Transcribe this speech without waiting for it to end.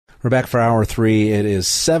We're back for hour 3. It is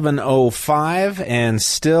 7:05 and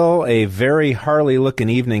still a very Harley-looking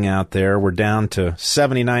evening out there. We're down to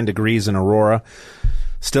 79 degrees in Aurora,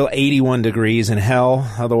 still 81 degrees in Hell,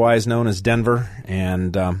 otherwise known as Denver,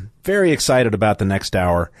 and very excited about the next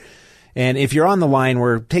hour. And if you're on the line,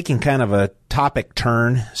 we're taking kind of a topic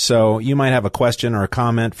turn, so you might have a question or a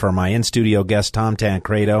comment for my in-studio guest, Tom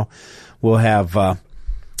Tancredo. We'll have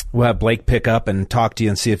Blake pick up and talk to you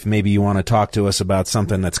and see if maybe you want to talk to us about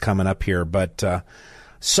something that's coming up here. But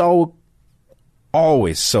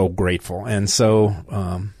always so grateful. And so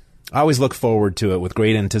I always look forward to it with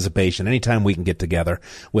great anticipation anytime we can get together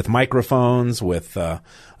with microphones, with a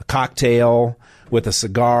cocktail, with a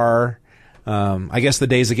cigar. I guess the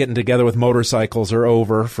days of getting together with motorcycles are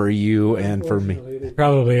over for you and for me. They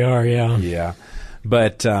probably are, yeah. Yeah.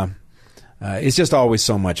 But it's just always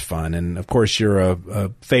so much fun. And, of course, you're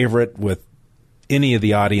a favorite with any of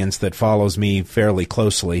the audience that follows me fairly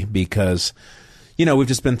closely because, you know, we've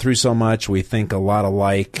just been through so much. We think a lot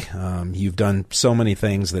alike. You've done so many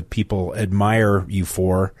things that people admire you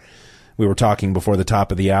for. We were talking before the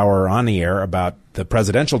top of the hour on the air about the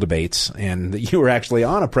presidential debates, and you were actually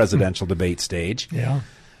on a presidential debate stage. Yeah.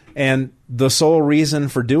 And the sole reason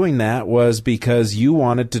for doing that was because you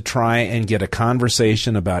wanted to try and get a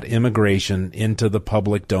conversation about immigration into the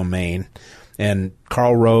public domain. And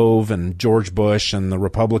Karl Rove and George Bush and the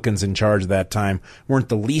Republicans in charge at that time weren't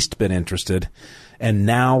the least bit interested. And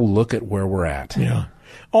now look at where we're at. Yeah.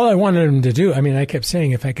 All I wanted them to do, I mean, I kept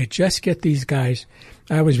saying if I could just get these guys,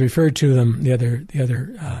 I always referred to them, the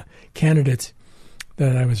other candidates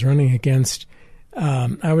that I was running against,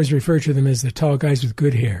 I always refer to them as the tall guys with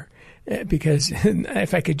good hair, because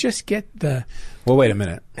if I could just get the... Well, wait a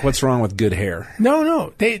minute. What's wrong with good hair?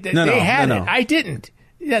 No. They had it. I didn't.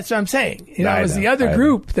 That's what I'm saying. It was the other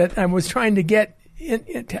group that I was trying to get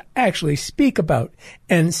to actually speak about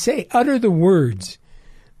and utter the words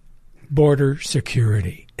border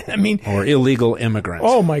security. I mean... Or illegal immigrants.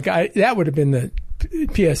 Oh, my God. That would have been the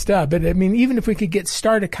piesta. But, I mean, even if we could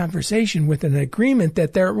start a conversation with an agreement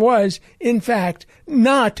that there was, in fact,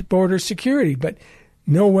 not border security. But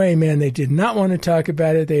no way, man. They did not want to talk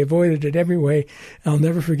about it. They avoided it every way. I'll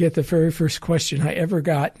never forget the very first question I ever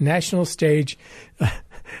got, national stage,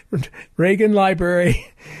 Reagan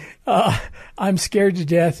Library. I'm scared to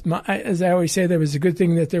death. As I always say, there was a good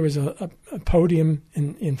thing that there was a podium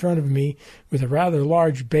in front of me with a rather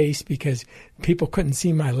large base because people couldn't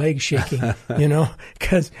see my legs shaking,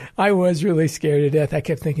 because I was really scared to death. I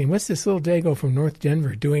kept thinking, what's this little dago from North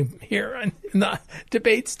Denver doing here on the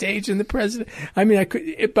debate stage and the president? I mean,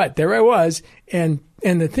 but there I was. And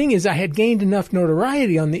the thing is, I had gained enough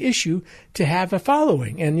notoriety on the issue to have a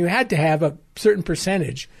following, and you had to have a certain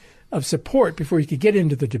percentage of support before you could get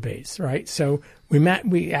into the debates, right? So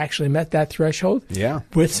we actually met that threshold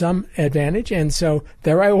with some advantage. And so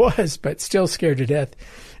there I was, but still scared to death.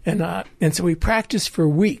 And so we practiced for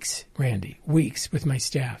weeks, Randy, with my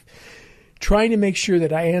staff, trying to make sure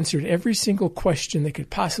that I answered every single question they could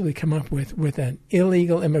possibly come up with an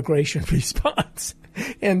illegal immigration response.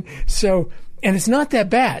 And it's not that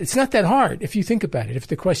bad. It's not that hard if you think about it. If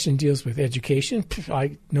the question deals with education,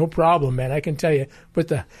 no problem, man. I can tell you what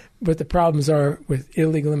the problems are with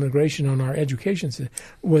illegal immigration on our education system,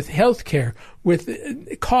 with health care, with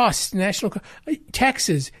costs, national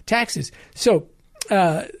taxes. So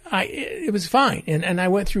it was fine. And I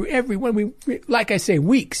went through every one. Like I say,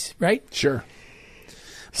 weeks, right? Sure.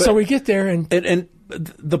 So we get there. And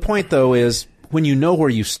the point, though, is when you know where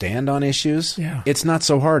you stand on issues, it's not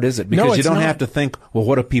so hard, is it? Because you don't have to think, well,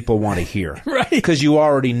 what do people want to hear? Right. Because you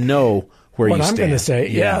already know where you stand. What I'm going to say.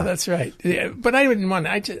 Yeah, that's right. Yeah, but I didn't want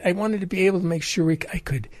I wanted to be able to make sure I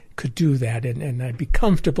could do that and I'd be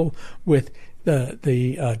comfortable with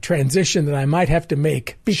the transition that I might have to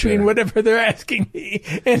make between whatever they're asking me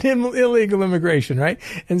and illegal immigration, right?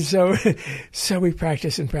 And so we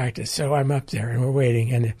practice and practice. So I'm up there and we're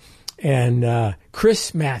waiting, and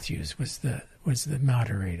Chris Matthews was the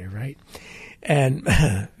moderator, right? And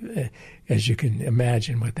as you can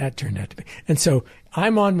imagine what that turned out to be. And so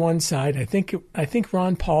I'm on one side. I think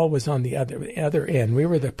Ron Paul was on the other end. We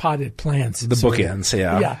were the potted plants. The bookends,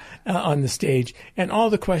 Yeah, on the stage. And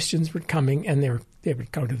all the questions were coming, and they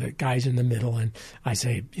would go to the guys in the middle, and I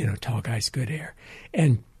say, tall guys, good hair.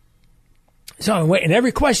 And so I wait, and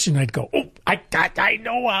every question I'd go, I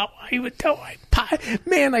know how I would tell.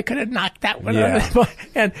 Man, I could have knocked that one out.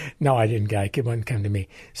 And no, I didn't. It wouldn't come to me.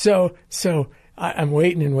 So I'm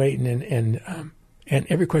waiting and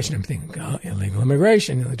every question I'm thinking, illegal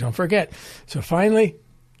immigration. Don't forget. So finally,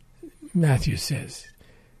 Matthew says,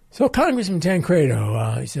 so Congressman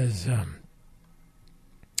Tancredo, he says,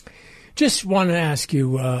 just want to ask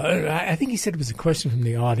you, I think he said it was a question from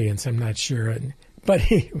the audience. I'm not sure. But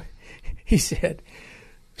he said,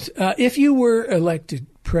 if you were elected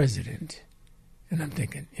president, and I'm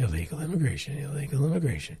thinking illegal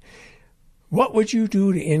immigration, what would you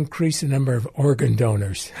do to increase the number of organ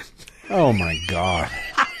donors? Oh, my God.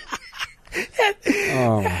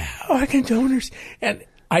 Organ donors. And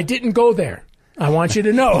I didn't go there. I want you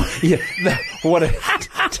to know. What a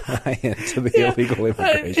tie into the illegal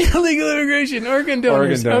immigration. Illegal immigration, organ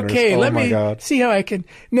donors. Okay, let me see how I can.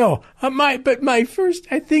 No, I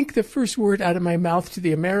think the first word out of my mouth to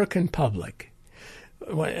the American public,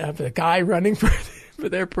 the guy running for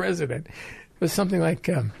their president, was something like,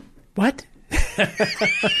 what?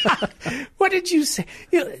 What did you say?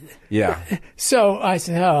 Yeah. So I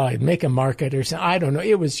said, I'd make a market or something. I don't know.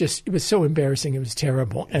 It was so embarrassing. It was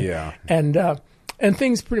terrible. And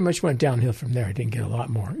things pretty much went downhill from there. I didn't get a lot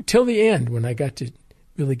more till the end when I got to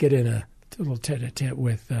really get in a little tete-a-tete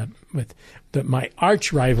with my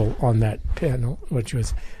arch rival on that panel, which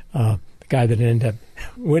was the guy that ended up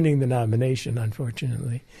winning the nomination,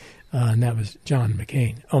 unfortunately. And that was John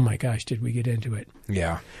McCain. Oh, my gosh, did we get into it?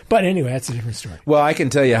 Yeah. But anyway, that's a different story. Well, I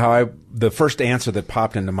can tell you how the first answer that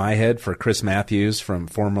popped into my head for Chris Matthews from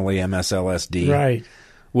formerly MSLSD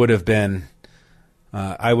would have been,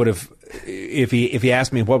 I would have, if he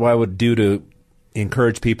asked me what I would do to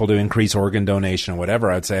encourage people to increase organ donation or whatever,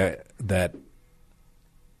 I'd say that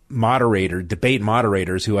debate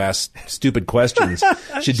moderators who ask stupid questions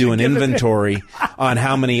should do an inventory on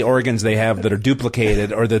how many organs they have that are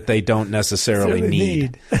duplicated or that they don't necessarily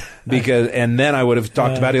need. And then I would have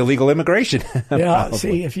talked about illegal immigration. Yeah,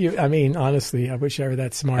 see, honestly, I wish I were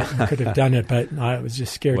that smart and could have done it, but I was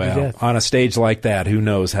just scared to death. On a stage like that, who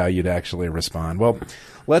knows how you'd actually respond. Well,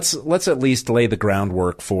 let's at least lay the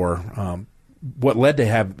groundwork for what led to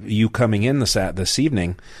have you coming in this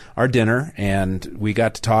evening, our dinner, and we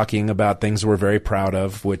got to talking about things we're very proud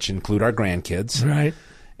of, which include our grandkids. Right.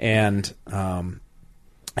 And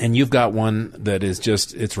you've got one that is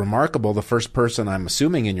it's remarkable. The first person, I'm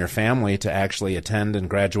assuming, in your family to actually attend and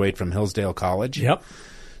graduate from Hillsdale College. Yep.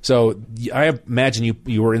 So I imagine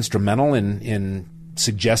you were instrumental in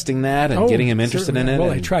suggesting that and getting him interested in it.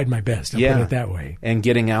 Well, I tried my best. I'll put it that way. And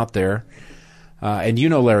getting out there. And you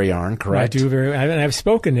know Larry Arnn, correct? I do I've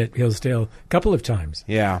spoken at Hillsdale a couple of times.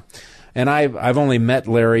 Yeah. And I've only met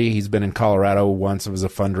Larry. He's been in Colorado once. It was a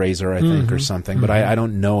fundraiser, I think, or something. But I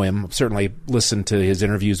don't know him. I've certainly listened to his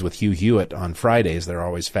interviews with Hugh Hewitt on Fridays. They're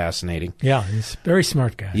always fascinating. Yeah, he's a very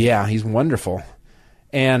smart guy. Yeah, he's wonderful.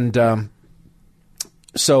 And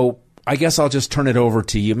so I guess I'll just turn it over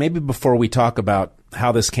to you. Maybe before we talk about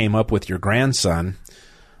how this came up with your grandson,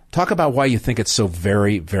 talk about why you think it's so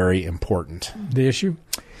very, very important. The issue?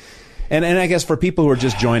 And I guess for people who are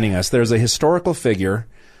just joining us, there's a historical figure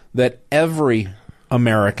that every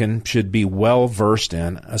American should be well versed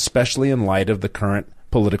in, especially in light of the current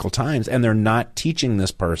political times. And they're not teaching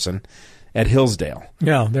this person at Hillsdale.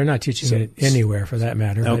 No, they're not teaching it anywhere for that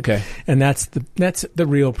matter. Okay. And that's the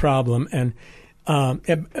real problem. And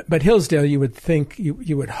but Hillsdale, you would think,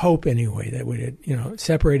 you would hope anyway, that would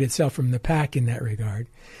separate itself from the pack in that regard.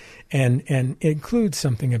 And include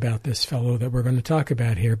something about this fellow that we're going to talk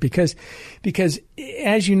about here, because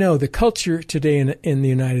as you know, the culture today in the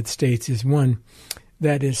United States is one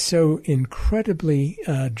that is so incredibly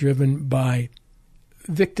driven by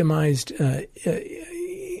victimized, by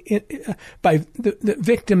the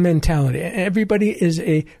victim mentality. Everybody is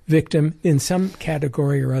a victim in some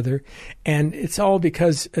category or other, and it's all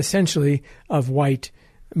because essentially of white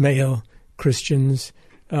male Christians.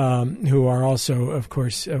 Who are also, of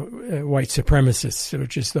course, white supremacists,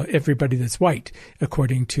 which is everybody that's white,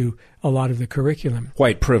 according to a lot of the curriculum.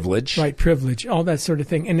 White privilege, all that sort of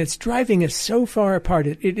thing. And it's driving us so far apart.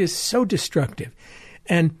 It is so destructive.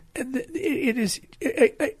 And it is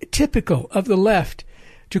typical of the left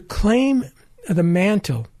to claim the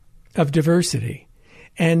mantle of diversity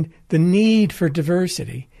and the need for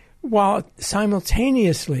diversity while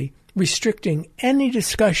simultaneously restricting any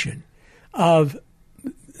discussion of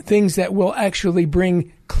things that will actually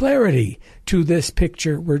bring clarity to this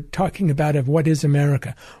picture we're talking about of what is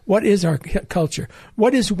America, what is our culture,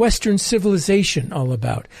 what is Western civilization all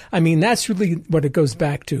about. I mean, that's really what it goes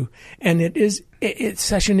back to, and it's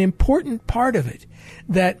such an important part of it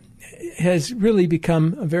that has really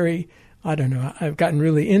become a very, I've gotten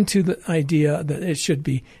really into the idea that it should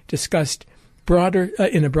be discussed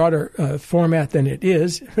in a broader format than it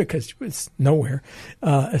is, because it's nowhere,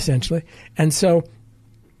 essentially. And so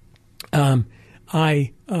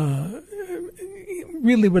I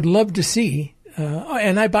really would love to see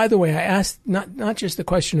And by the way, I asked not just the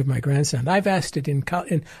question of my grandson. I've asked it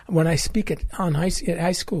when I speak at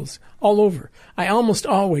high schools all over. I almost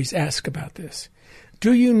always ask about this.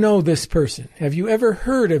 Do you know this person? Have you ever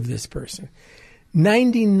heard of this person?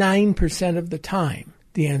 99% of the time,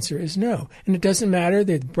 the answer is no. And it doesn't matter.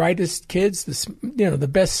 The brightest kids, the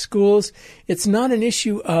best schools. It's not an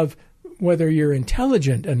issue of whether you're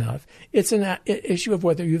intelligent enough. It's an issue of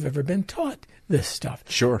whether you've ever been taught this stuff.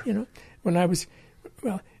 Sure. When I was,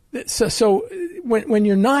 so when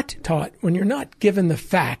you're not taught, when you're not given the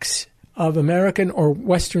facts of American or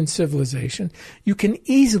Western civilization, you can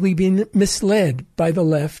easily be misled by the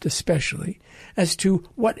left, especially, as to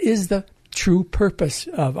what is the true purpose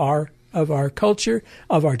of our culture,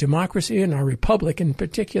 of our democracy, and our republic in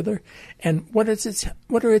particular, and what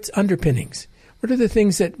are its underpinnings? What are the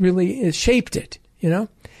things that really shaped it?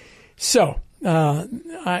 So.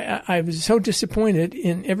 I was so disappointed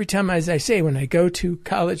in every time, as I say, when I go to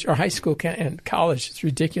college or high school and college, it's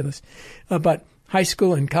ridiculous, but high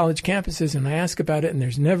school and college campuses, and I ask about it, and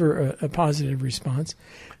there's never a positive response.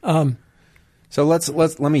 So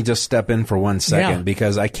let me just step in for 1 second,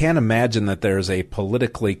 because I can't imagine that there's a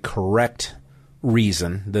politically correct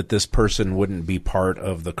reason that this person wouldn't be part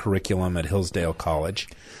of the curriculum at Hillsdale College.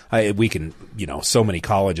 We can, so many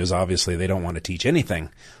colleges, obviously, they don't want to teach anything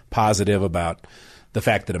positive about the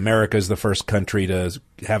fact that America is the first country to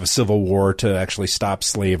have a civil war to actually stop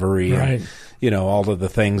slavery. Right. And, all of the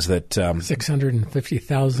things that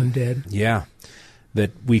 650,000 dead. Yeah.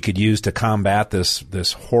 That we could use to combat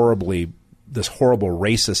this horrible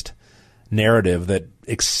racist narrative that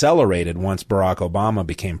accelerated once Barack Obama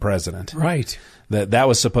became president. Right. That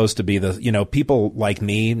was supposed to be people like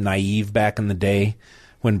me, naive back in the day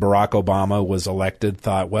when Barack Obama was elected,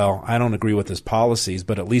 thought, well, I don't agree with his policies,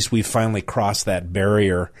 but at least we've finally crossed that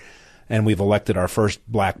barrier and we've elected our first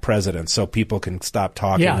black president, so people can stop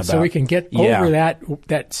talking about. So we can get over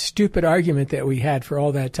that stupid argument that we had for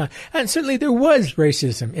all that time. And certainly there was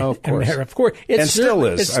racism in there. Of course. It still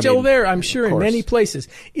is. It's still there, I'm sure, in many places.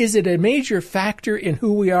 Is it a major factor in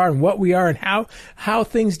who we are and what we are and how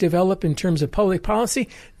things develop in terms of public policy?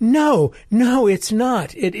 No, it's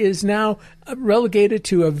not. It is now relegated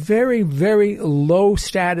to a very, very low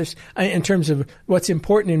status in terms of what's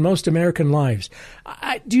important in most American lives.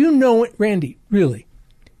 Do you know, Randy, really,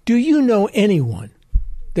 do you know anyone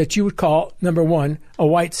that you would call, number one, a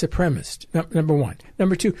white supremacist, number one?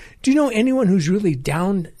 Number two, do you know anyone who's really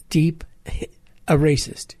down deep a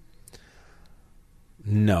racist?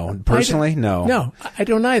 No. Personally, no. No, I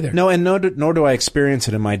don't either. No, and nor do I experience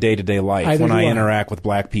it in my day-to-day life when I interact with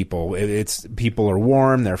black people. It's people are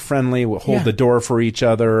warm, they're friendly, will hold the door for each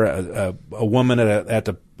other. A woman at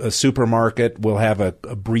a supermarket will have a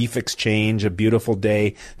brief exchange, a beautiful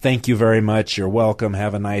day. Thank you very much. You're welcome.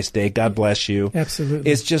 Have a nice day. God bless you.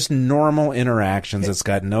 Absolutely. It's just normal interactions. It's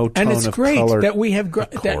got no tone of color. And it's great that we have.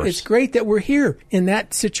 It's great that we're here in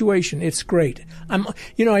that situation. It's great.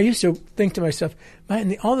 I used to think to myself,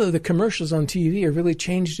 man, all of the commercials on TV are really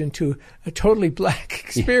changed into a totally black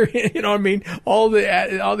experience. You know what I mean? All the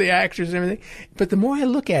actors and everything. But the more I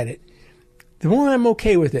look at it, the more I'm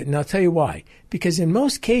okay with it, and I'll tell you why. Because in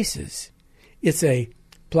most cases, it's a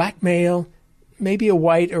black male, maybe a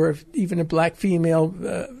white or even a black female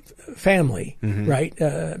family, right?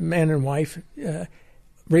 Man and wife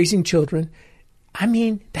raising children. I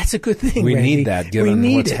mean, that's a good thing. We Randy. need that, given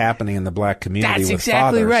what's happening in the black community with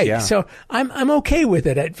exactly fathers. Right. Yeah. So I'm okay with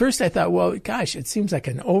it. At first, I thought, well, gosh, it seems like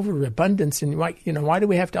an overabundance, and why do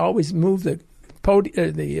we have to always move the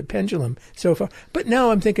pendulum so far? But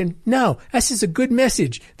now I'm thinking, no, this is a good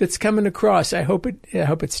message that's coming across. I hope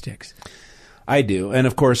it sticks. I do. And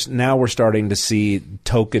of course, now we're starting to see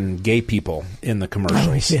token gay people in the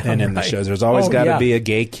commercials and in the shows. There's always got to be a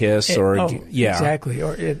gay kiss exactly.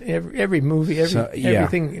 Or every movie,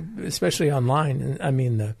 everything, especially online. I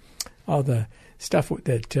mean, all the stuff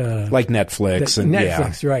that like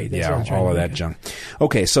Netflix right? That's all of that junk.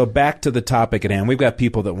 Okay, so back to the topic at hand. We've got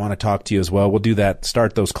people that want to talk to you as well. We'll do that.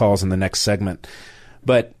 Start those calls in the next segment.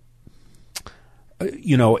 But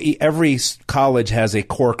every college has a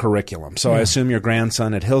core curriculum. So I assume your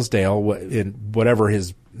grandson at Hillsdale, in whatever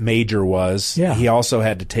his major was, he also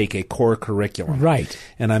had to take a core curriculum. Right.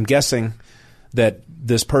 And I'm guessing that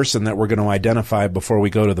this person that we're going to identify before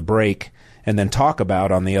we go to the break and then talk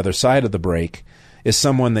about on the other side of the break is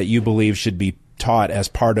someone that you believe should be taught as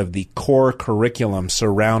part of the core curriculum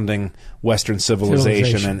surrounding Western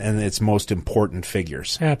civilization. And its most important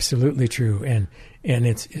figures. Absolutely true. And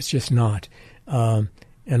it's just not.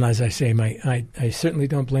 And as I say, I certainly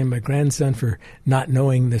don't blame my grandson for not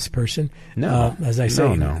knowing this person. No, as I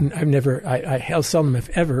say, no. I've never, I seldom, if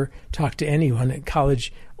ever, talked to anyone at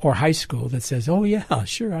college or high school that says, "Oh yeah,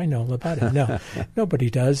 sure, I know all about it." No, nobody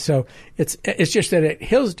does. So it's just that at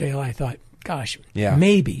Hillsdale, I thought, gosh,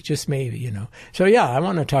 maybe, just maybe, So yeah, I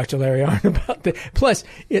want to talk to Larry Arnn about that. Plus,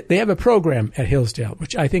 they have a program at Hillsdale,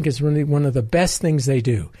 which I think is really one of the best things they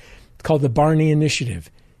do, called the Barney Initiative.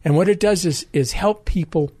 And what it does is help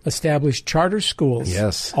people establish charter schools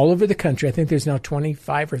all over the country. I think there's now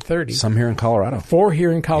 25 or 30. Some here in Colorado. 4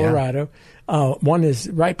 here in Colorado. One is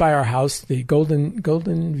right by our house, the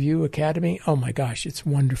Golden View Academy. Oh my gosh, it's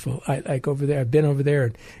wonderful. I go over there. I've been over there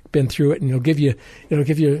and been through it, and it'll give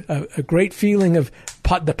you a great feeling of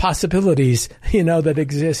the possibilities that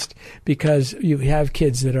exist because you have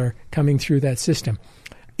kids that are coming through that system.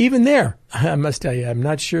 Even there, I must tell you, I'm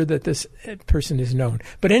not sure that this person is known.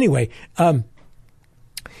 But anyway,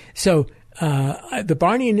 so the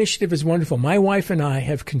Barney Initiative is wonderful. My wife and I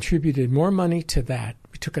have contributed more money to that.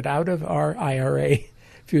 We took it out of our IRA a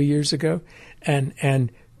few years ago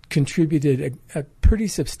and contributed a pretty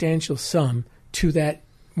substantial sum to that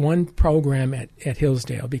one program at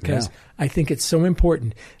Hillsdale because I think it's so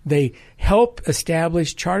important. They help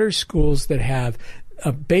establish charter schools that have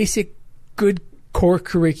a basic good core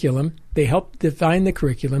curriculum. They help define the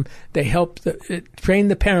curriculum. They help train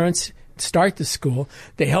the parents, start the school.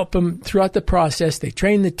 They help them throughout the process. They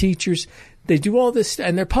train the teachers. They do all this,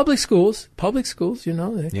 and they're public schools,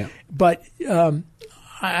 But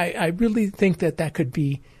I really think that could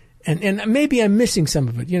be, and maybe I'm missing some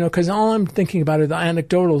of it, because all I'm thinking about are the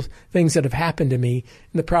anecdotal things that have happened to me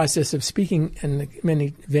in the process of speaking in the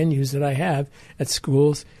many venues that I have at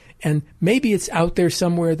schools. And maybe it's out there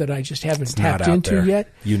somewhere that I just haven't tapped into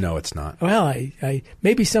yet. It's not. Well, I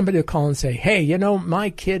maybe somebody will call and say, "Hey,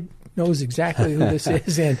 my kid knows exactly who this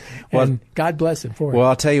is, and God bless him for it." Well,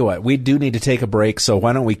 I'll tell you what, we do need to take a break, so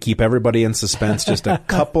why don't we keep everybody in suspense just a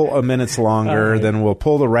couple of minutes longer, right. Then we'll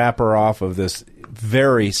pull the wrapper off of this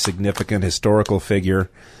very significant historical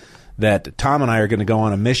figure that Tom and I are going to go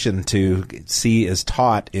on a mission to see is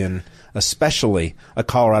taught in especially a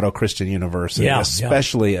Colorado Christian University,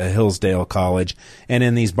 especially a Hillsdale College, and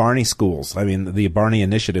in these Barney schools. I mean, the Barney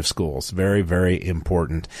Initiative schools. Very, very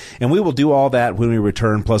important. And we will do all that when we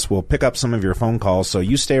return, plus we'll pick up some of your phone calls, so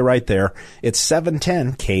you stay right there. It's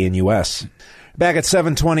 710 KNUS. Back at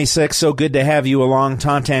 726, so good to have you along.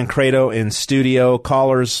 Tom Tancredo in studio.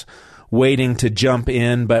 Callers waiting to jump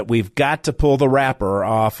in, but we've got to pull the wrapper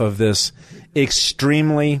off of this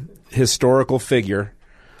extremely historical figure,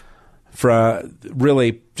 for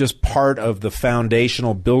really just part of the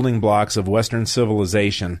foundational building blocks of Western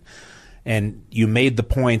civilization. And you made the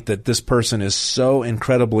point that this person is so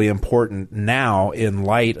incredibly important now in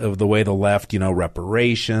light of the way the left,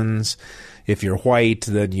 reparations. If you're white,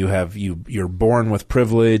 then you're born with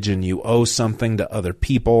privilege and you owe something to other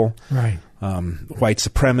people. Right. White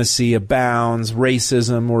supremacy abounds,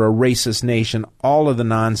 racism, we're a racist nation, all of the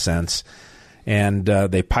nonsense. And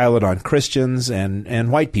they pile it on Christians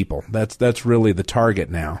and white people. That's really the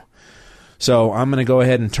target now. So I'm going to go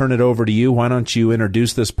ahead and turn it over to you. Why don't you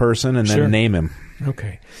introduce this person and then name him?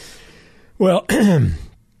 Okay. Well,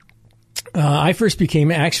 I first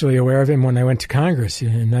became actually aware of him when I went to Congress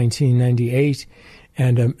in 1998,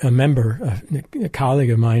 and a member, a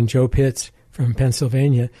colleague of mine, Joe Pitts from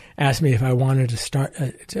Pennsylvania, asked me if I wanted to start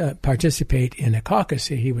to participate in a caucus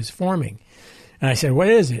he was forming. And I said, "What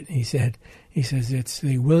is it?" He says, "It's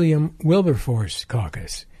the William Wilberforce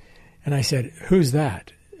Caucus." And I said, "Who's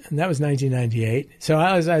that?" And that was 1998. So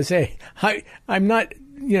as I say, I'm not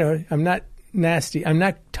nasty. I'm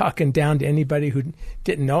not talking down to anybody who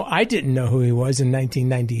didn't know. I didn't know who he was in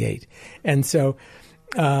 1998. And so,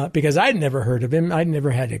 because I'd never heard of him, I'd never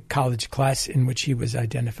had a college class in which he was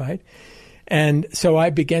identified. And so I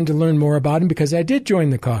began to learn more about him because I did join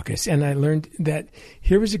the caucus. And I learned that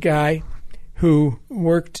here was a guy who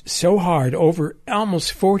worked so hard over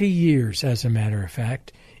almost 40 years, as a matter of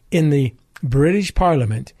fact, in the British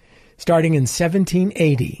Parliament, starting in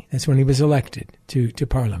 1780. That's when he was elected to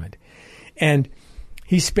Parliament. And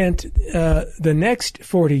he spent the next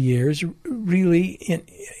 40 years really in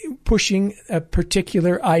pushing a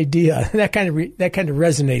particuar idea that kind of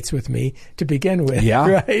resonates with me to begin with.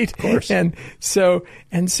 Yeah, right. Of course. And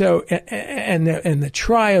the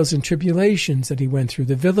trials and tribulations that he went through,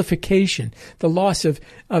 the vilification, the loss of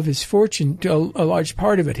his fortune, a large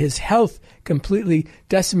part of it, his health completely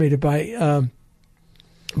decimated by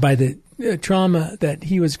the trauma that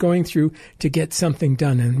he was going through to get something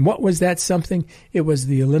done. And what was that something? It was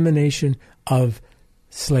the elimination of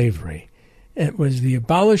slavery. It was the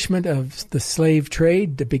abolishment of the slave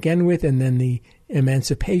trade to begin with, and then the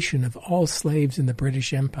emancipation of all slaves in the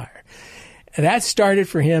British Empire. And that started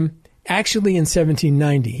for him actually in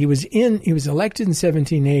 1790. He was elected in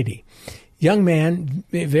 1780. Young man,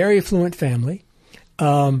 very affluent family,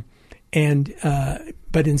 but in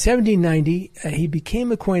 1790 he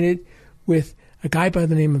became acquainted with a guy by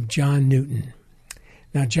the name of John Newton.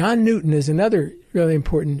 Now, John Newton is another really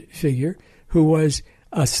important figure who was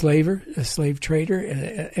a slave trader,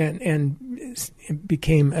 and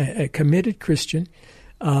became a committed Christian.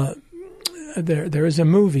 There is a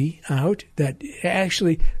movie out that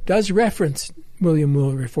actually does reference William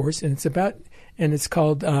Wilberforce, and it's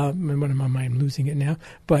called I'm losing it now,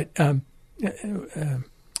 but I'm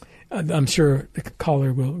sure the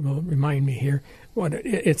caller will remind me here.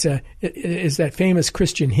 It is that famous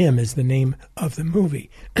Christian hymn is the name of the movie,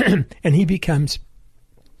 and he becomes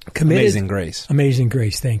committed. Amazing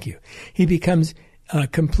Grace. Thank you. He becomes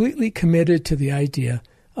completely committed to the idea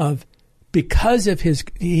of, because of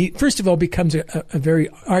he first of all becomes a very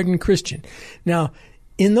ardent Christian. Now,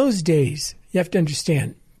 in those days, you have to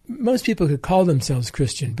understand, most people could call themselves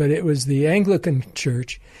Christian, but it was the Anglican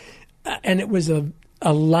Church, and it was a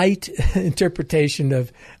light interpretation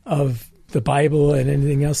of the Bible and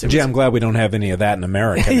anything else. Gee, I'm glad we don't have any of that in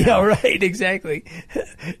America now. Yeah, right, exactly.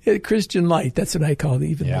 Christian light, that's what I call it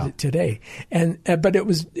even today. And but it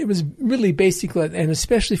was really basically, and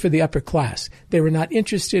especially for the upper class, they were not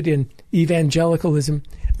interested in evangelicalism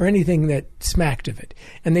or anything that smacked of it.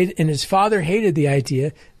 And his father hated the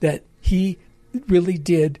idea that he really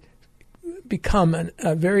did become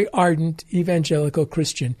a very ardent evangelical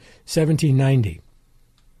Christian, 1790.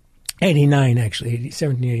 89, actually,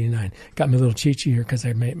 1789. Got me a little cheat sheet here because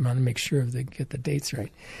I want to make sure they get the dates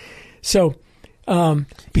right. So,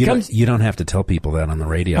 you don't have to tell people that on the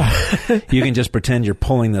radio. You can just pretend you're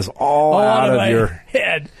pulling this all out of your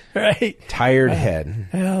head, right? Tired head.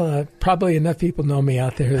 Well, probably enough people know me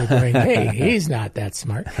out there that are going, hey, he's not that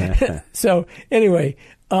smart. So, anyway,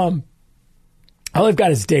 all I've got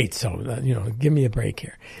is dates, so, give me a break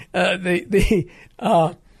here.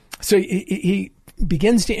 So he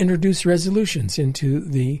begins to introduce resolutions into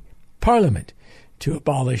the Parliament to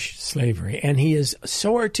abolish slavery, and he is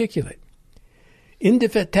so articulate.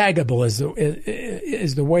 Indefatigable is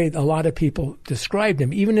the way a lot of people described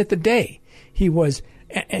him. Even at the day, he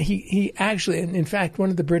actually, and in fact,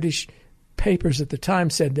 one of the British papers at the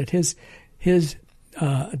time said that his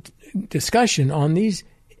discussion on these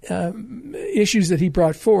issues that he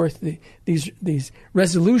brought forth, these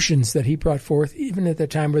resolutions that he brought forth, even at the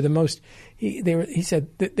time, were the most. He said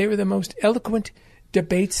that they were the most eloquent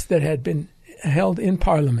debates that had been held in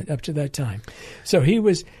Parliament up to that time. So he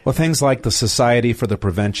was things like the Society for the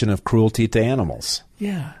Prevention of Cruelty to Animals.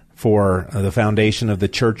 Yeah. For the foundation of the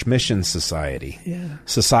Church Mission Society. Yeah.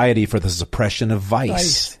 Society for the Suppression of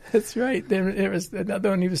Vice. That's right. There was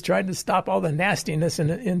another one. He was trying to stop all the nastiness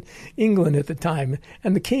in England at the time,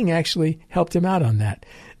 and the king actually helped him out on that.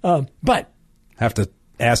 But have to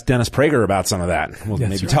ask Dennis Prager about some of that. We'll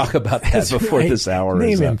maybe talk about that before this hour Name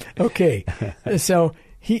is him. up. Okay. So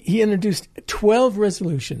he introduced 12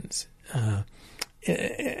 resolutions in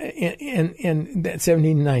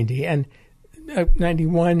 1790, and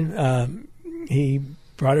 91, he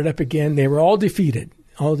brought it up again. They were all defeated.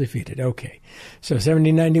 Okay. So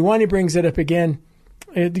 1791, he brings it up again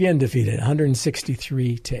defeated,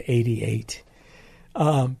 163 to 88.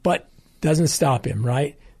 But doesn't stop him,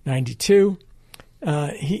 right? 92,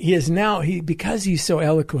 he is now, because he's so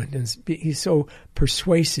eloquent and he's so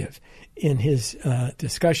persuasive in his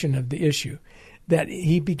discussion of the issue, that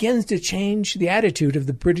he begins to change the attitude of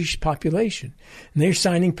the British population. And they're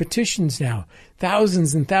signing petitions now.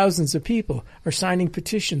 Thousands and thousands of people are signing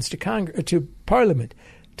petitions to Parliament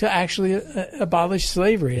to actually abolish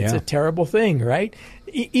slavery. It's a terrible thing, right?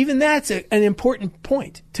 Even that's an important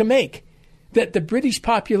point to make, that the British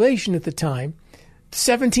population at the time,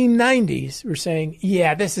 1790s, were saying,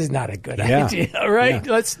 yeah, this is not a good idea, right?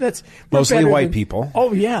 Yeah. Let's mostly white people.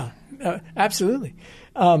 Oh, yeah, absolutely.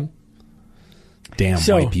 Damn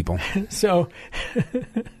white people. So,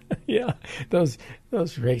 yeah, those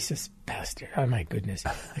racist bastards. Oh, my goodness.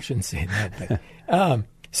 I shouldn't say that.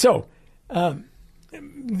 But,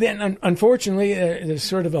 then, unfortunately, there's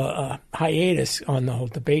sort of a hiatus on the whole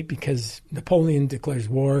debate because Napoleon declares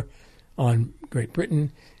war on Great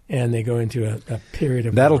Britain, and they go into a period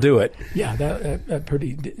of That'll war. do it. Yeah, that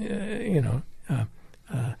pretty,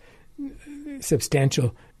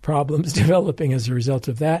 substantial problems developing as a result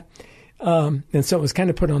of that. And so it was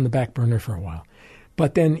kind of put on the back burner for a while.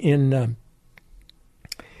 But then in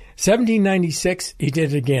 1796, he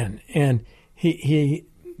did it again. And he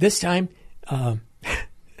this time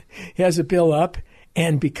he has a bill up,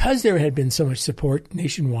 and because there had been so much support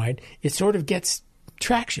nationwide, it sort of gets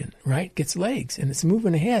traction, right? Gets legs, and it's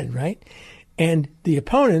moving ahead, right? And the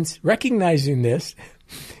opponents, recognizing this,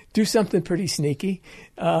 do something pretty sneaky.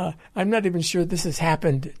 I'm not even sure this has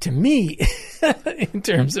happened to me in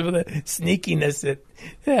terms of the sneakiness that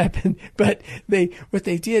happened. But what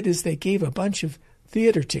they did is they gave a bunch of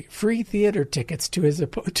free theater tickets to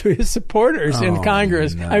his supporters in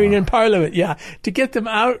Congress. No. I mean, in Parliament, to get them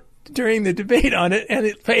out during the debate on it, and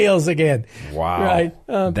it fails again. Wow, right?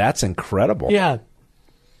 That's incredible. Yeah.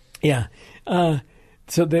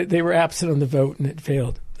 So they were absent on the vote, and it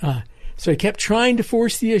failed. So he kept trying to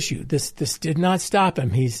force the issue. This did not stop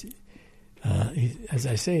him. He's as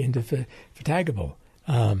I say, indefatigable.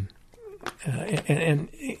 And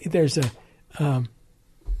there's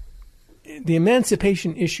the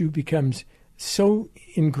emancipation issue becomes so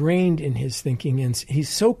ingrained in his thinking, and he's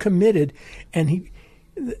so committed, and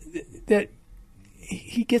that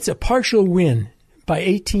he gets a partial win by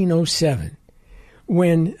 1807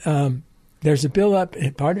 when there's a bill up,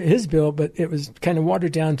 part of his bill, but it was kind of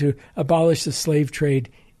watered down to abolish the slave trade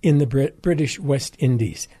in the British West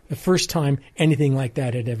Indies. The first time anything like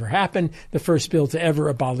that had ever happened, the first bill to ever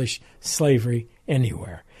abolish slavery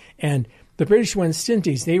anywhere. And the British West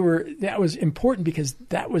Indies, that was important because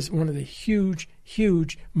that was one of the huge,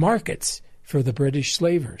 huge markets for the British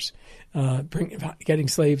slavers, getting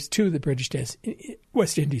slaves to the British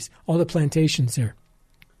West Indies, all the plantations there.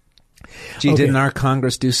 Gee, didn't our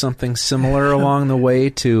Congress do something similar along the way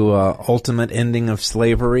to ultimate ending of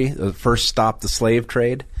slavery, first stop the slave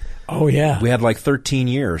trade? Oh, yeah. We had like 13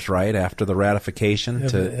 years, right, after the ratification.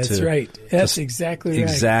 That's right. That's exactly right.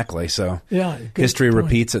 Exactly. So history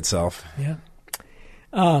repeats itself.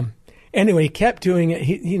 Yeah. Anyway, he kept doing it.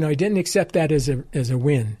 He didn't accept that as a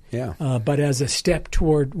win. Yeah. But as a step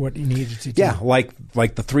toward what he needed to do. Yeah, like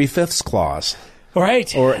the 3/5 clause.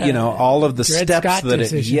 Right. Or, all of the Dred steps Scott that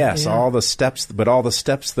decision. all the steps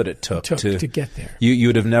that it took to get there.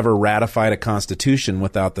 You'd have never ratified a constitution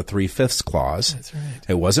without the 3/5 clause. That's right.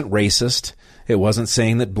 It wasn't racist. It wasn't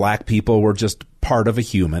saying that black people were just part of a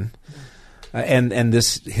human. And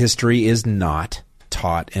this history is not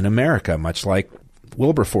taught in America, much like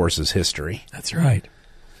Wilberforce's history. That's right.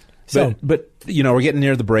 But we're getting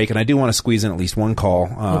near the break, and I do want to squeeze in at least one call.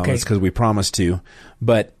 Okay. It's because we promised to.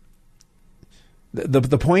 But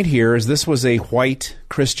the point here is this was a white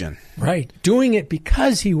Christian. Right. Doing it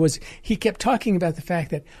because he kept talking about the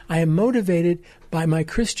fact that I am motivated by my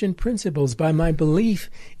Christian principles, by my belief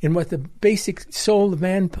in what the basic soul of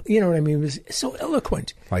man, it was so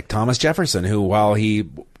eloquent. Like Thomas Jefferson, who, while he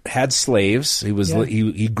had slaves, he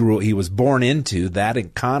was born into that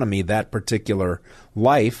economy, that particular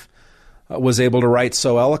life, was able to write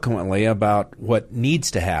so eloquently about what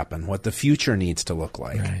needs to happen, what the future needs to look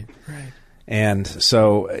like. Right. And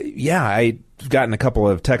so, I've gotten a couple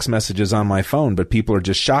of text messages on my phone, but people are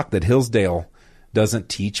just shocked that Hillsdale doesn't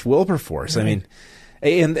teach Wilberforce. Right. I mean,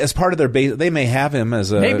 and as part of their they may have him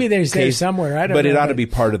as a maybe there's there somewhere. I don't know. But it ought to be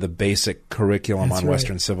part of the basic curriculum on right.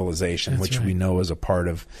 Western civilization, That's which right. we know is a part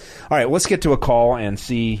of. All right, let's get to a call and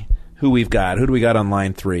see who we've got. Who do we got on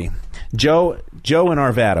line 3? Joe in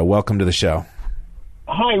Arvada, welcome to the show.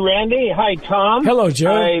 Hi, Randy. Hi, Tom. Hello,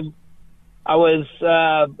 Joe. I was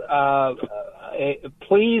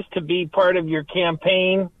pleased to be part of your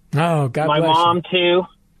campaign. Oh, God My bless mom, you. too.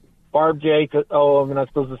 Barb J. Oh, I'm not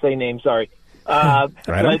supposed to say names. Sorry. I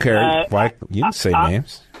don't care. Why you can say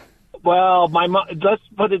names. Well, my mom. Let's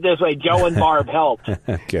put it this way: Joe and Barb helped,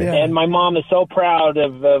 Okay. Yeah. and my mom is so proud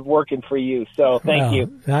of working for you. So thank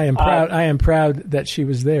you. I am proud. I am proud that she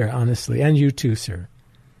was there, honestly, and you too, sir.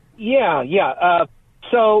 Yeah.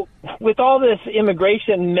 So with all this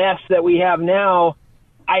immigration mess that we have now,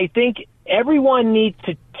 I think everyone needs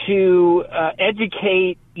to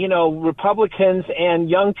educate, Republicans and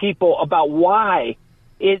young people about why.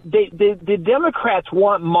 The Democrats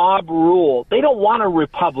want mob rule. They don't want a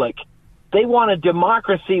republic. They want a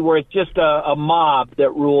democracy where it's just a mob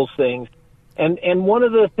that rules things. And one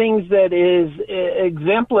of the things that is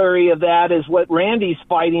exemplary of that is what Randy's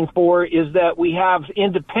fighting for, is that we have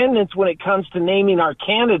independence when it comes to naming our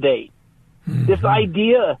candidate. Mm-hmm. This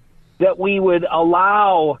idea that we would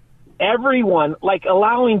allow everyone, like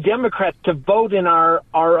allowing Democrats to vote in our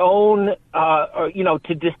own,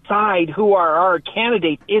 to decide who are our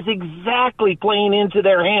candidates, is exactly playing into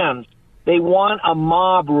their hands. They want a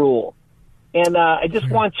mob rule. And I just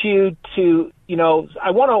want you to,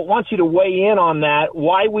 want you to weigh in on that,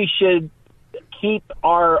 why we should keep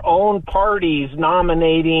our own parties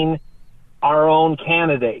nominating our own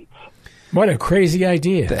candidates. What a crazy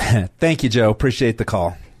idea. Thank you, Joe. Appreciate the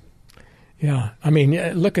call. Yeah. I mean,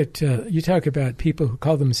 look at, you talk about people who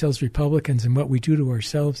call themselves Republicans and what we do to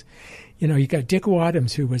ourselves. You know, you got Dick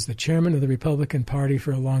Wadhams, who was the chairman of the Republican Party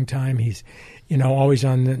for a long time. He's, you know, always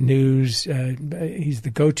on the news. He's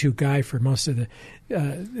the go-to guy for most of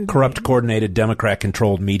the corrupt, coordinated,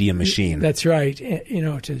 Democrat-controlled media machine. That's right. You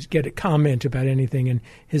know, to get a comment about anything. And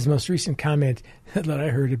his most recent comment that I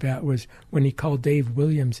heard about was when he called Dave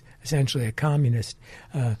Williams essentially a communist.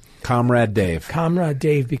 Comrade Dave. Comrade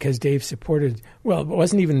Dave, because Dave supported, well,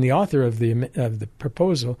 wasn't even the author of the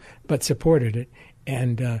proposal, but supported it.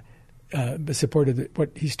 And supported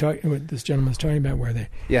what this gentleman's talking about, where they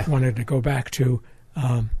wanted to go back to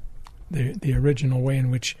the original way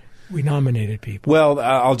in which we nominated people. Well,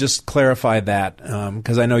 I'll just clarify that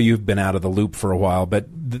because I know you've been out of the loop for a while, but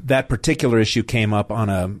that particular issue came up on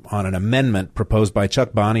an amendment proposed by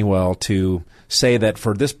Chuck Bonniwell to say that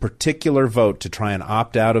for this particular vote to try and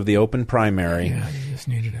opt out of the open primary,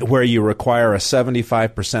 where you require a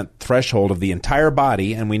 75% threshold of the entire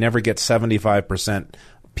body, and we never get 75%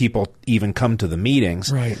 people even come to the meetings,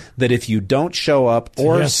 right, that if you don't show up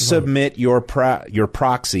or submit your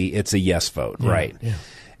proxy, it's a yes vote, right? Yeah.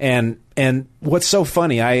 And what's so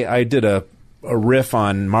funny, I did a riff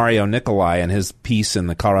on Mario Nicolai and his piece in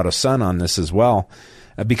the Colorado Sun on this as well,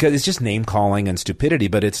 because it's just name calling and stupidity,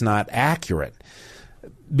 but it's not accurate.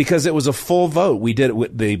 Because it was a full vote. We did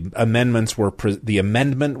it. The amendments were the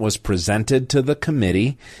amendment was presented to the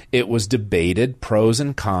committee. It was debated, pros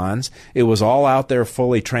and cons. It was all out there,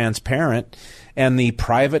 fully transparent. And the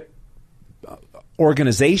private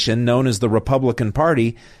organization known as the Republican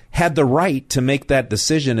Party had the right to make that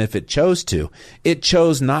decision if it chose to. It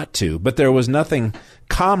chose not to, but there was nothing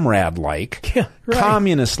comrade-like,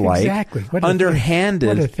 communist-like, underhanded,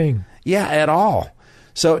 what a thing. At all.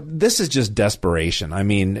 So this is just desperation. I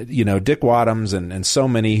mean, you know, Dick Wadhams and so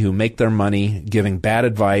many who make their money giving bad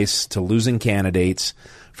advice to losing candidates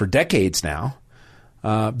for decades now,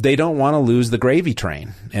 they don't want to lose the gravy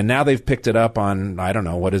train. And now they've picked it up on, I don't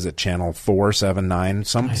know, what is it, Channel 4, 7, 9,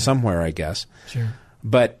 somewhere, I guess. Sure.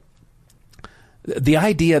 But the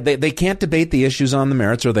idea, they can't debate the issues on the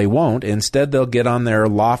merits, or they won't. Instead, they'll get on their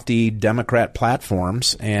lofty Democrat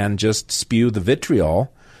platforms and just spew the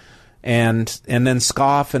vitriol. And then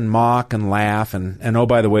scoff and mock and laugh and oh,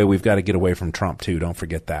 by the way, we've got to get away from Trump too. Don't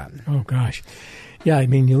forget that. Oh gosh, yeah. I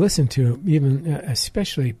mean, you listen to even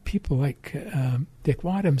especially people like Dick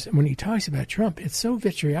Wadhams when he talks about Trump. It's so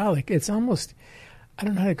vitriolic. It's almost, I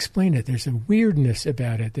don't know how to explain it. There's a weirdness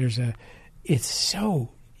about it. It's so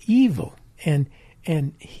evil, and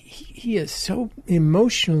he is so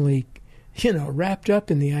emotionally, wrapped up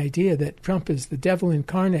in the idea that Trump is the devil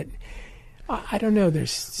incarnate. I don't know.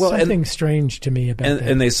 There's something strange to me about that.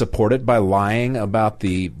 And they support it by lying about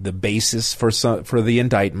the basis for the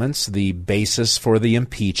indictments, the basis for the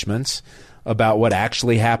impeachments, about what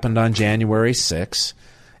actually happened on January 6th,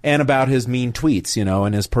 and about his mean tweets,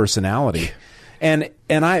 and his personality. And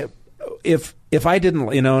if I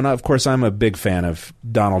didn't, and of course I'm a big fan of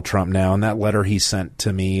Donald Trump now, and that letter he sent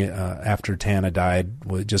to me after Tana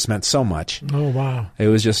died just meant so much. Oh wow! It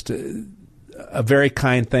was just a very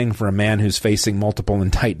kind thing for a man who's facing multiple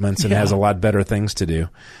indictments and has a lot better things to do.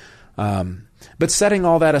 But setting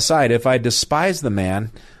all that aside, if I despise the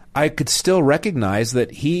man, I could still recognize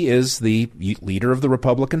that he is the leader of the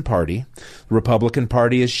Republican Party. The Republican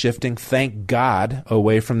Party is shifting, thank God,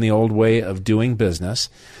 away from the old way of doing business.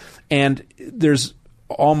 And there's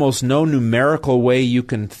almost no numerical way you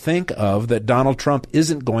can think of that Donald Trump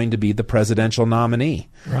isn't going to be the presidential nominee.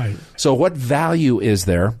 Right. So what value is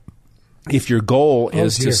there if your goal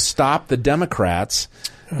is to stop the Democrats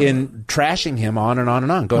in trashing him on and on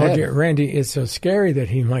and on? Go ahead. Dear Randy, it's so scary that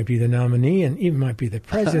he might be the nominee and even might be the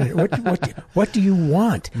president. What do you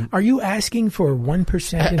want? Are you asking for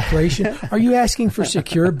 1% inflation? Are you asking for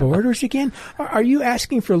secure borders again? Are you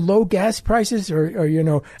asking for low gas prices or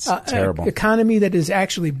terrible economy that is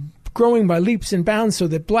actually growing by leaps and bounds so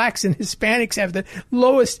that blacks and Hispanics have the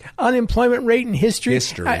lowest unemployment rate in history?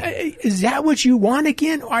 Is that what you want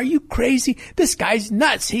again? Are you crazy? This guy's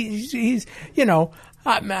nuts. He's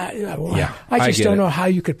I just don't know how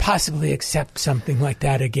you could possibly accept something like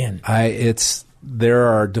that again. There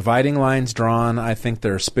are dividing lines drawn. I think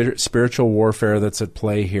there's spiritual warfare that's at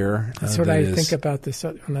play here. That's what I think about this.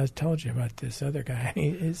 When I told you about this other guy,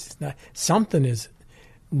 something is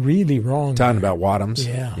really wrong. Talking about Wadhams.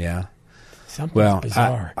 Yeah. Something's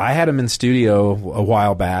bizarre. I had him in studio a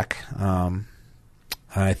while back.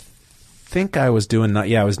 I think I was doing 9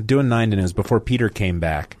 to News before Peter came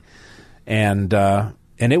back. And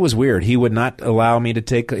it was weird. He would not allow me to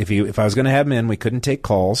take, if I was going to have him in, we couldn't take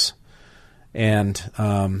calls. And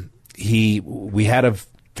we had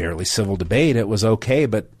fairly civil debate. It was okay,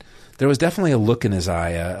 but there was definitely a look in his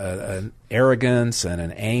eye, an arrogance and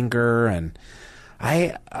an anger, and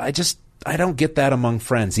I don't get that among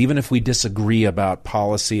friends. Even if we disagree about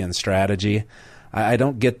policy and strategy, I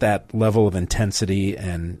don't get that level of intensity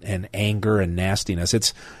and anger and nastiness.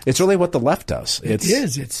 It's really what the left does.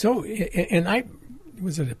 It's so. And I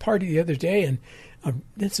was at a party the other day, and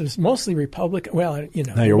this was mostly Republican. Well,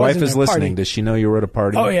 Now your wife is listening. Does she know you were at a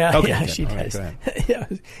party? Oh yeah, okay, yeah, good. she does. Right, Yeah,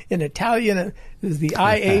 in Italian, it was the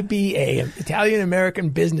IABA, Italian American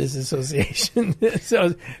Business Association.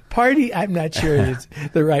 So party, I'm not sure it's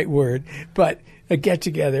the right word, but a get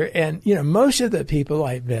together, and most of the people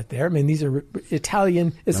I met there, I mean, these are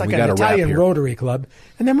Italian. It's like an Italian Rotary Club,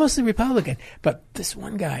 and they're mostly Republican. But this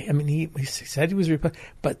one guy, I mean, he said he was Republican,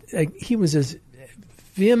 but he was as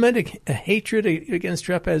vehement a hatred against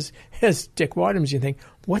Trump as Dick Wadhams. You think,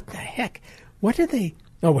 what the heck? What did they?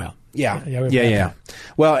 Oh well. Yeah.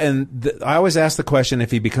 Well, and I always ask the question: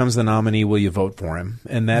 if he becomes the nominee, will you vote for him?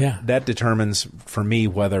 And that determines for me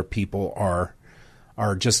whether people are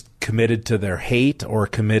just committed to their hate or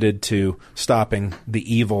committed to stopping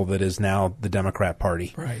the evil that is now the Democrat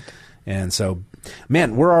Party. Right. And so,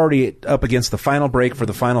 man, we're already up against the final break for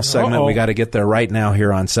the final segment. Uh-oh. We got to get there right now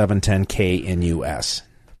here on 710 KNUS.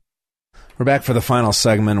 We're back for the final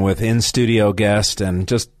segment with in-studio guest and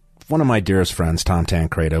just one of my dearest friends, Tom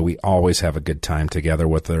Tancredo. We always have a good time together,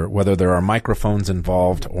 whether there are microphones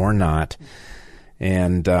involved or not.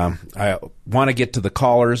 And I want to get to the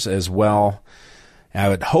callers as well. I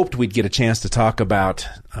had hoped we'd get a chance to talk about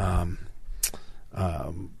Dennis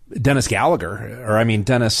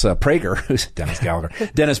Prager. Who's Dennis Gallagher?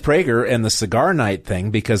 Dennis Prager and the cigar night thing,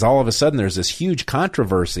 because all of a sudden there's this huge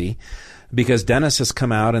controversy because Dennis has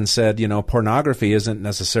come out and said, pornography isn't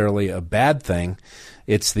necessarily a bad thing.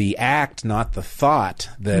 It's the act, not the thought,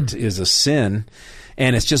 that is a sin.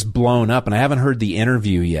 And it's just blown up. And I haven't heard the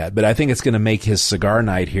interview yet, but I think it's going to make his cigar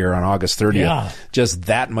night here on August 30th just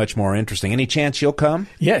that much more interesting. Any chance you'll come?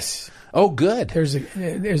 Yes. Oh, good. There's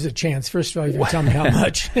a chance. First of all, you can tell me how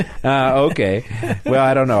much. Okay. Well,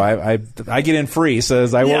 I don't know. I get in free,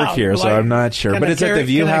 says I work here, so I'm not sure. But it's at the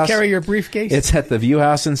View House. Can I carry your briefcase? It's at the View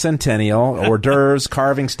House in Centennial. Hors d'oeuvres,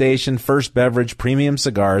 carving station, first beverage, premium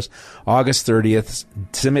cigars. August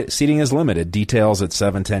 30th. Seating is limited. Details at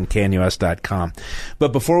 710knus.com.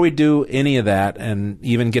 But before we do any of that and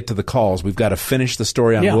even get to the calls, we've got to finish the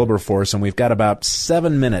story on Wilberforce, and we've got about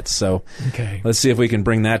 7 minutes. So let's see if we can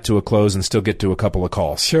bring that to a close and still get to a couple of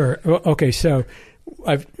calls. Sure. Okay, so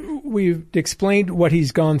we've explained what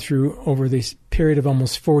he's gone through over this period of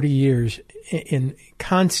almost 40 years in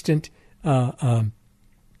constant pressuring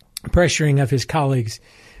of his colleagues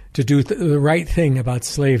to do the right thing about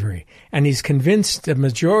slavery, and he's convinced the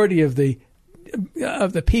majority of the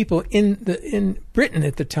people in Britain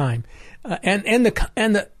at the time, and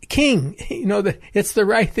the king, that it's the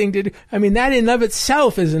right thing to do. I mean, that in of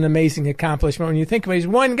itself is an amazing accomplishment when you think about it. He's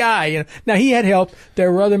one guy. Now he had help.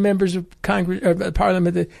 There were other members of Congress,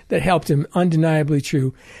 Parliament that helped him. Undeniably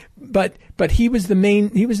true, but he was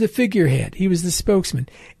he was the figurehead. He was the spokesman,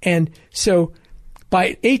 and so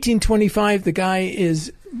by 1825, the guy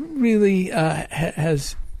is really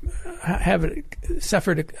has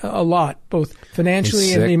suffered a lot, both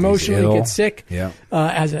financially and emotionally. He gets sick,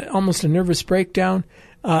 has almost a nervous breakdown,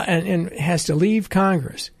 and has to leave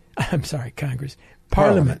Parliament.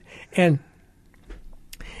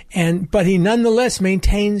 But he nonetheless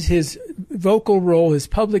maintains his vocal role, his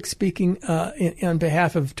public speaking on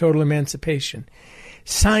behalf of total emancipation.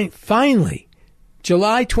 Finally,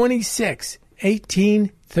 July 26,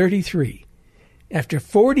 1833. After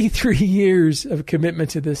 43 years of commitment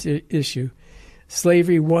to this issue,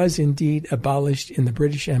 slavery was indeed abolished in the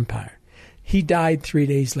British Empire. He died 3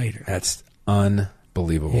 days later. That's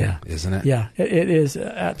unbelievable, isn't it? Yeah, it is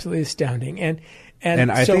absolutely astounding. And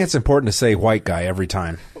I think it's important to say white guy every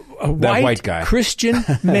time. White guy. Christian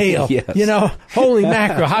male. Yes. Holy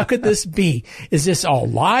mackerel, how could this be? Is this all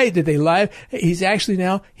lie? Did they lie? He's actually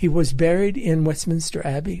he was buried in Westminster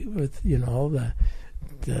Abbey with, all the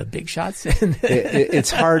big shots.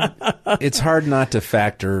 It's hard not to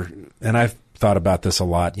factor, and I've thought about this a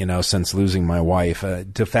lot, since losing my wife,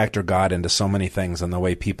 to factor God into so many things and the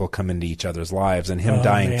way people come into each other's lives, and him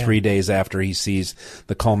dying 3 days after he sees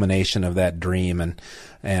the culmination of that dream,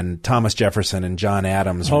 and Thomas Jefferson and John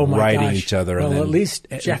Adams writing each other. Well, and then, at least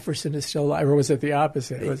Jefferson is still alive, or was it the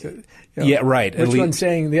opposite? Was it? Yeah, right. Which one's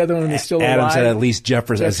saying the other one is still alive? Adams said at least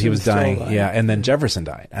Jefferson as he was dying. Yeah, and then Jefferson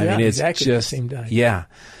died. I mean, it's exactly just the same day. Yeah.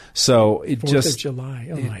 So it 4th just of July.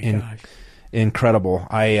 Oh my gosh, incredible.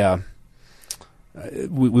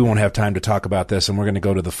 we won't have time to talk about this, and we're going to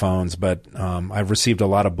go to the phones, but I've received a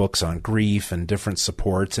lot of books on grief and different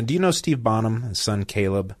supports. And do you know Steve Bonham, his son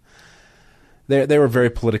Caleb? They were very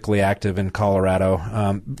politically active in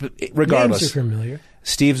Colorado. Regardless, names are familiar.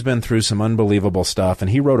 Steve's been through some unbelievable stuff, and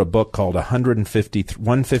he wrote a book called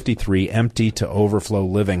 153 Empty to Overflow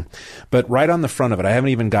Living. But right on the front of it, I haven't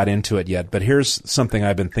even got into it yet, but here's something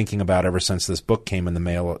I've been thinking about ever since this book came in the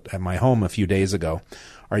mail at my home a few days ago.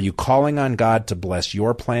 Are you calling on God to bless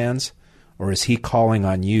your plans, or is he calling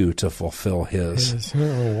on you to fulfill his? Yes.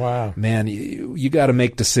 Oh, wow. Man, you got to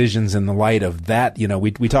make decisions in the light of that. You know,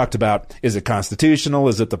 we talked about, is it constitutional?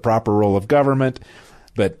 Is it the proper role of government?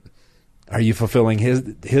 But are you fulfilling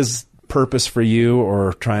his purpose for you,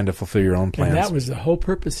 or trying to fulfill your own plans? And that was the whole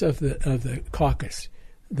purpose of the caucus,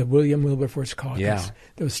 the William Wilberforce caucus. Yeah.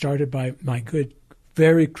 That was started by my good,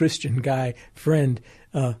 very Christian guy, friend,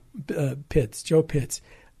 Pitts, Joe Pitts.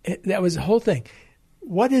 That was the whole thing.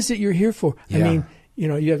 What is it you're here for? Yeah. I mean,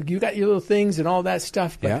 you got your little things and all that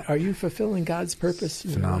stuff, but are you fulfilling God's purpose?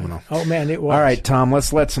 Phenomenal. Oh, man, it was. All right, Tom,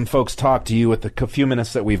 let's let some folks talk to you with the few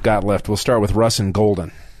minutes that we've got left. We'll start with Russ in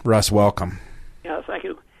Golden. Russ, welcome. Yeah, thank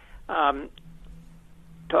you.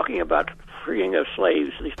 Talking about freeing of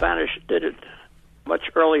slaves, the Spanish did it much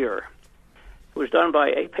earlier. It was done by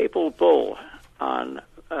a papal bull on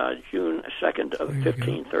June 2nd of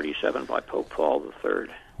 1537 by Pope Paul III.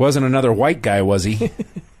 Wasn't another white guy, was he?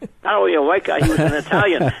 Not only a white guy, he was an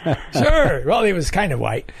Italian. Sure. Well, he was kind of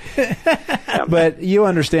white. But you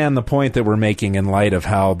understand the point that we're making in light of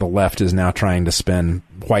how the left is now trying to spin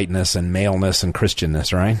whiteness and maleness and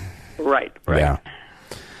Christianness, right? Right. Yeah.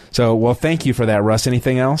 So, well, thank you for that, Russ.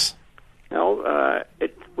 Anything else? No,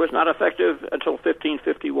 it was not effective until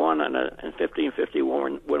 1551, and in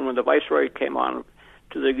 1551, when the Viceroy came on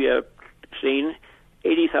to the scene,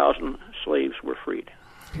 80,000 slaves were freed.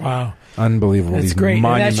 Wow, unbelievable! That's great.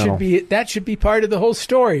 Monumental. And that should be part of the whole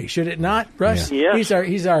story, should it not, Russ? Yeah. He's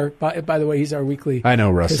our. By the way, he's our weekly. I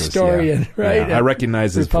know Russ historian, is, right? Yeah. I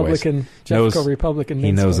recognize his Republican, voice. Republican.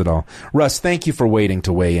 He knows it all. Russ, thank you for waiting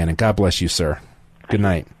to weigh in, and God bless you, sir. Good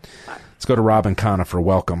night. Let's go to Robin Conifer.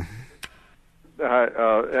 Welcome.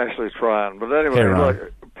 Actually, it's Ron. But anyway, hey, Ron.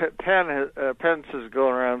 Look, Pence is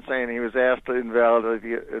going around saying he was asked to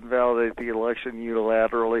invalidate the election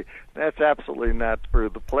unilaterally. That's absolutely not true.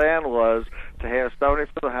 The plan was to have somebody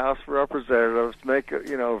from the House of Representatives make,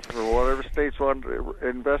 for whatever states wanted to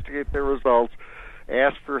investigate their results,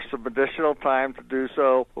 ask for some additional time to do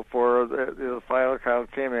so before the final count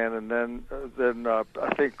came in, and then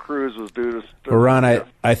I think Cruz was due to. Well, Ron,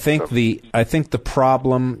 I think the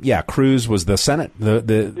problem, Cruz was the Senate.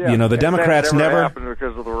 The Democrats never happened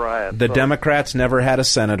because of the riot. The Democrats never had a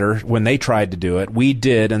senator when they tried to do it. We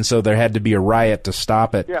did, and so there had to be a riot to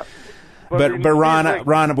stop it. Yeah. But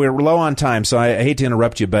Ron, we're low on time, so I hate to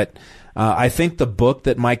interrupt you, but I think the book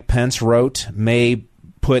that Mike Pence wrote may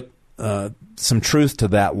put some truth to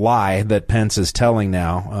that lie that Pence is telling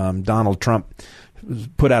now. Donald Trump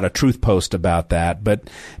put out a truth post about that, but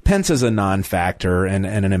Pence is a non-factor and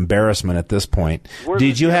an embarrassment at this point.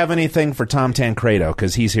 Did you have anything for Tom Tancredo?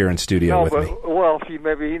 Because he's here in studio with me. Well,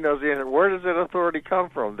 maybe he knows the answer. Where does that authority come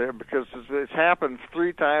from there? Because it's happened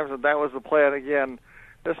 3 times, and that was the plan again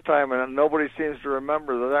this time, and nobody seems to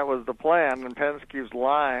remember that was the plan, and Pence keeps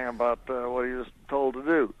lying about what he was told to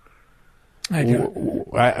do. I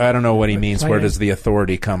don't know what he means. Where does the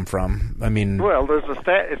authority come from? I mean, well, there's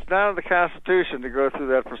it's not in the Constitution to go through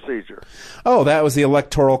that procedure. Oh, that was the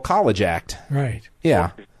Electoral College Act, right?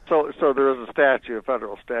 Yeah. So there is a statute, a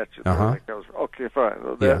federal statute. Uh-huh. Okay, fine.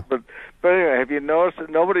 But anyway, have you noticed that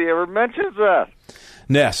nobody ever mentions that?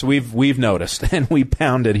 Yes, we've noticed, and we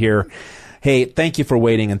pounded here. Hey, thank you for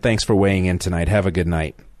waiting, and thanks for weighing in tonight. Have a good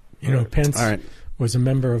night. Pence was a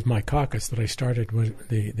member of my caucus that I started with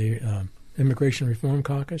the Immigration Reform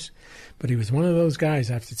Caucus, but he was one of those guys,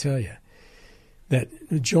 I have to tell you, that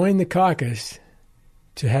joined the caucus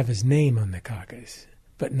to have his name on the caucus,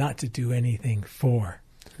 but not to do anything for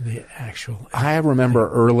the actual. I remember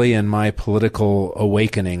early in my political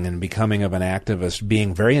awakening and becoming of an activist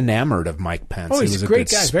being very enamored of Mike Pence. Oh, he was a great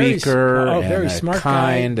good guy, speaker, very and smart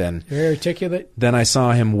kind, guy, and very articulate. Then I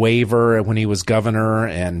saw him waver when he was governor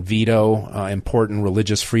and veto important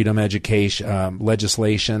religious freedom education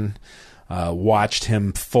legislation. Watched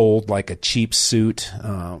him fold like a cheap suit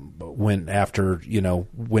when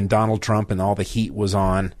Donald Trump and all the heat was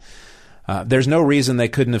on. There's no reason they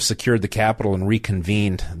couldn't have secured the Capitol and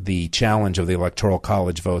reconvened the challenge of the Electoral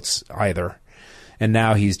College votes either. And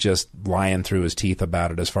now he's just lying through his teeth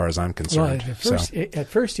about it, as far as I'm concerned. Well, at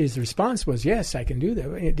first his response was, "Yes, I can do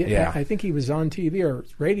that." I think he was on TV or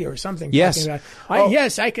radio or something. Yes,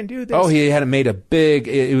 yes, I can do this. Oh, he had made a big.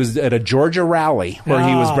 It was at a Georgia rally where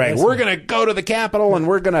he was bragging, "We're going to go to the Capitol and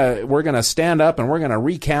we're gonna stand up and we're going to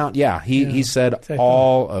recount." Yeah, he said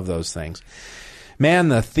all of those things. Man,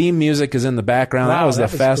 the theme music is in the background. Wow, that was the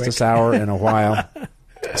fastest hour in a while.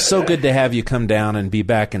 So good to have you come down and be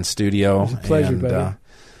back in studio. It was a pleasure,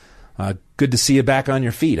 buddy. Good to see you back on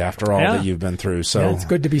your feet after all that you've been through. So it's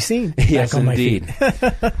good to be seen. Yes, back on indeed. My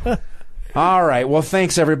feet. All right. Well,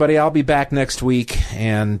 thanks, everybody. I'll be back next week.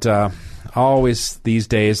 And I always these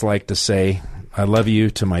days like to say, I love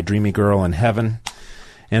you to my dreamy girl in heaven.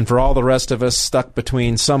 And for all the rest of us stuck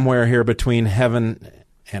somewhere here between heaven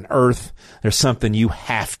and earth, there's something you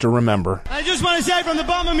have to remember. I just want to say from the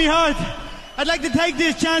bottom of my heart, I'd like to take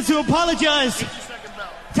this chance to apologize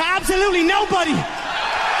to absolutely nobody.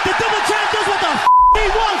 The double champ does what the he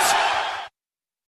wants.